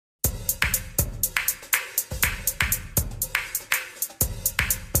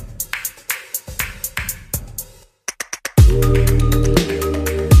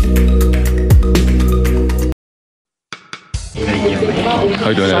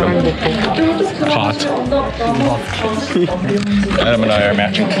you doing, Adam? Hot. Adam and I are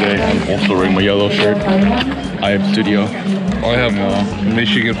matching today. I'm also wearing my yellow shirt. I have studio. I have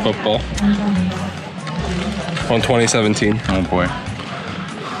Michigan football from 2017. Oh boy.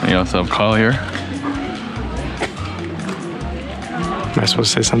 And you also have Kyle here. Am I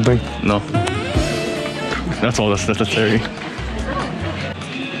supposed to say something? No. That's all that's necessary.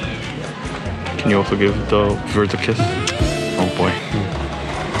 Can you also give the birds a kiss? Oh boy.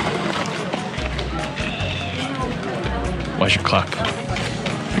 Why should clap?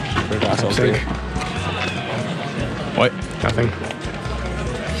 Something. What? Nothing.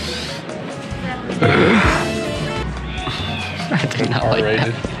 I do not like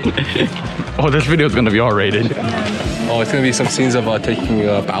that. Oh, this video is gonna be R-rated. Oh, it's gonna be some scenes of taking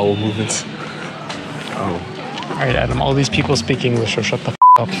bowel movements. Oh. Alright, Adam, all these people speak English, so shut the f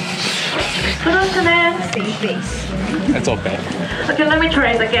up. Good afternoon, stay please. That's okay. Okay, let me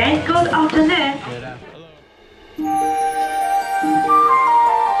try it again. Good afternoon.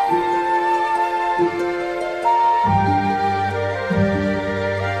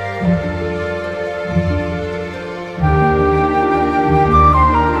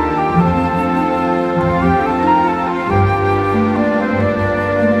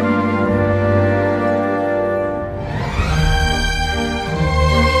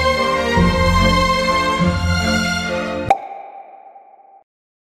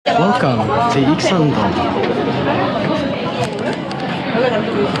 Welcome to Ikseondong.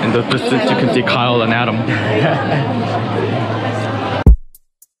 In the distance, you can see Kyle and Adam.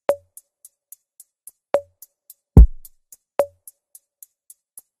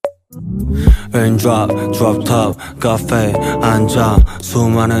 Raindrop, drop top, 카페 앉아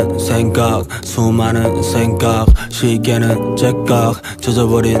수많은 생각 시계는 째깍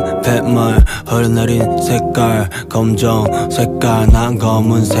젖어버린 뱃물 흘러내린 색깔 검정 색깔 난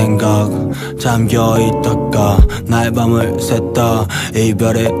검은 생각 잠겨있다가 나의 밤을 샜다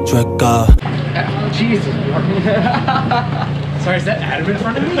이별의 죄값. Jesus. Sorry, is that Adam in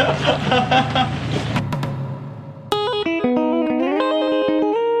front of me?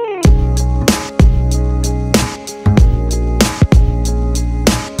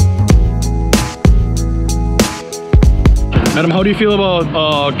 Adam, how do you feel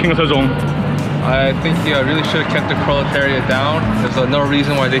about King of Sejong? I think he really should have kept the proletariat down. There's no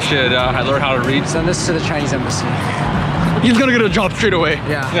reason why they should learn how to read. Send this to the Chinese embassy. He's gonna get a job straight away.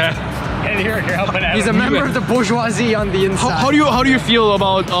 Yeah. And you're helping Adam. He's a member of the bourgeoisie on the inside. How do you feel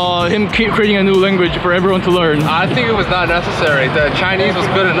about him creating a new language for everyone to learn? I think it was not necessary. The Chinese was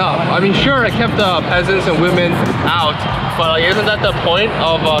good enough. I mean, sure, it kept the peasants and women out, but like, isn't that the point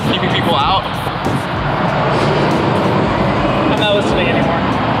of keeping people out? I'm not listening anymore.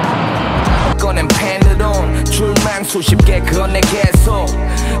 꺼낸 펜을 온 줄망 수십 개 건네 계속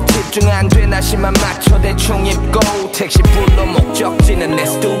집중 안 돼 나시만 맞춰 대충 입고 택시 불러 목적지는 내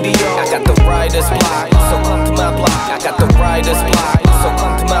스튜디오 I got the brightest block so come to my block I got the brightest block so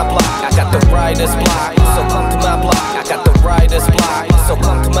come to my block I got the brightest block so come to my block I got the brightest block so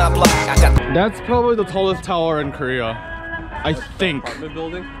come to my block I got That's probably the tallest tower in Korea. I think. Apartment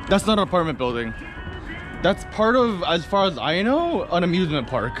building? That's not an apartment building. That's part of, as far as I know, an amusement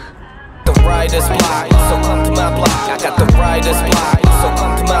park. the brightest block so come to my block I got the brightest block so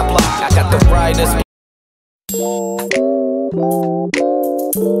come to my block I got the brightest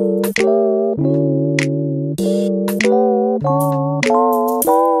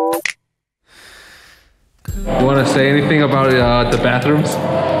You want to say anything about the bathrooms?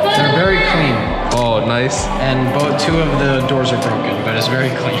 They're very clean. Oh, nice. And two of the doors are broken, but it's very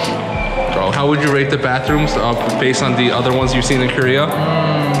clean. How would you rate the bathrooms based on the other ones you've seen in Korea?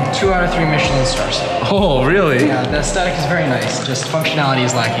 2 out of 3 Michelin stars. Oh, really? Yeah, the aesthetic is very nice. Just functionality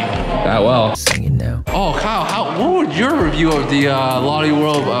is lacking. That well. singing now Oh, Kyle, what would your review of the Lotte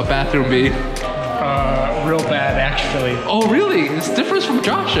World bathroom be? Real bad, actually. Oh, really? It's different from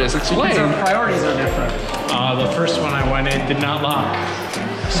Josh's. Explain. Our priorities are different. The first one I went in did not lock,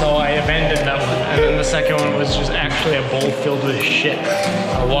 so I abandoned that one. And then the second one was just actually a bowl filled with shit.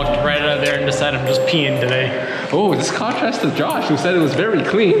 I walked right out of there and decided I'm just peeing today. Oh, this contrasts to Josh, who said it was very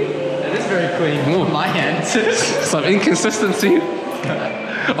clean. It is very clean. On my end. Some inconsistency.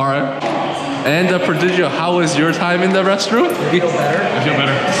 All right. And Prodigio, how was your time in the restroom? I feel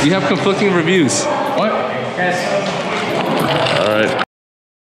better. You have conflicting reviews. What? Yes. All right.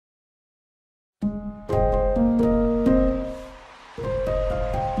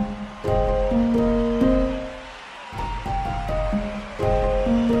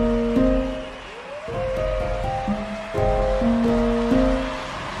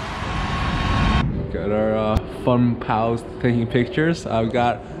 Got our fun Kyle's taking pictures. I've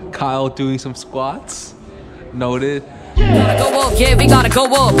got Kyle doing some squats. Noted. Gotta go up, yeah, we gotta go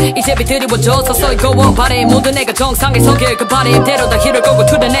up. 이제 비드리워져서 so go up. 바래 모두 내가 정상에 서길 그 바람대로 다 힘을 go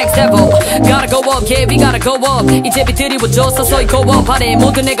to the next level. Gotta go up, yeah, we gotta go up. 이제 비드리워져서 so go up. 바래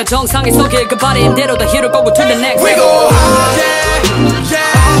모두 내가 정상에 서길 그 바람대로 다 힘을 go to the next level. We go high, yeah,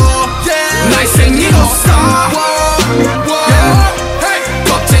 yeah. 날 생긴 없어. Hey,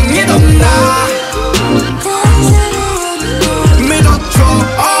 걱정이 없나. 믿어줘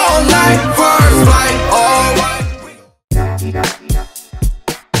all night, first flight, all right.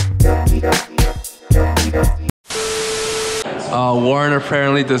 Warren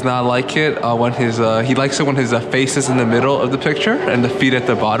apparently does not like it when his he likes it when his face is in the middle of the picture and the feet at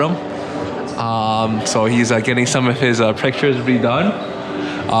the bottom. So he's getting some of his pictures redone.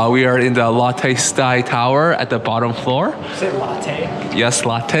 We are in the Lotte Sky Tower at the bottom floor. Is it latte? Yes,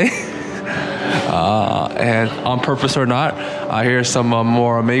 latte. And on purpose or not, here's some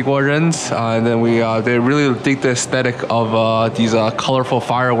more Megwarjens, and then they really dig the aesthetic of these colorful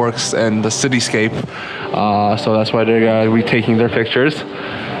fireworks and the cityscape. So that's why they're retaking their pictures.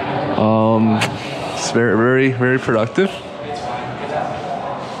 It's very, very, very productive.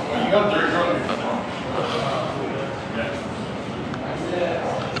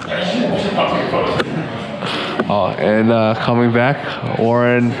 And coming back,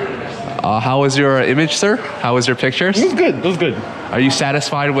 Warren. How was your image, sir? How was your pictures? It was good. It was good. Are you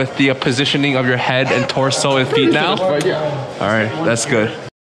satisfied with the positioning of your head and torso and feet now? Yeah. All right, that's good.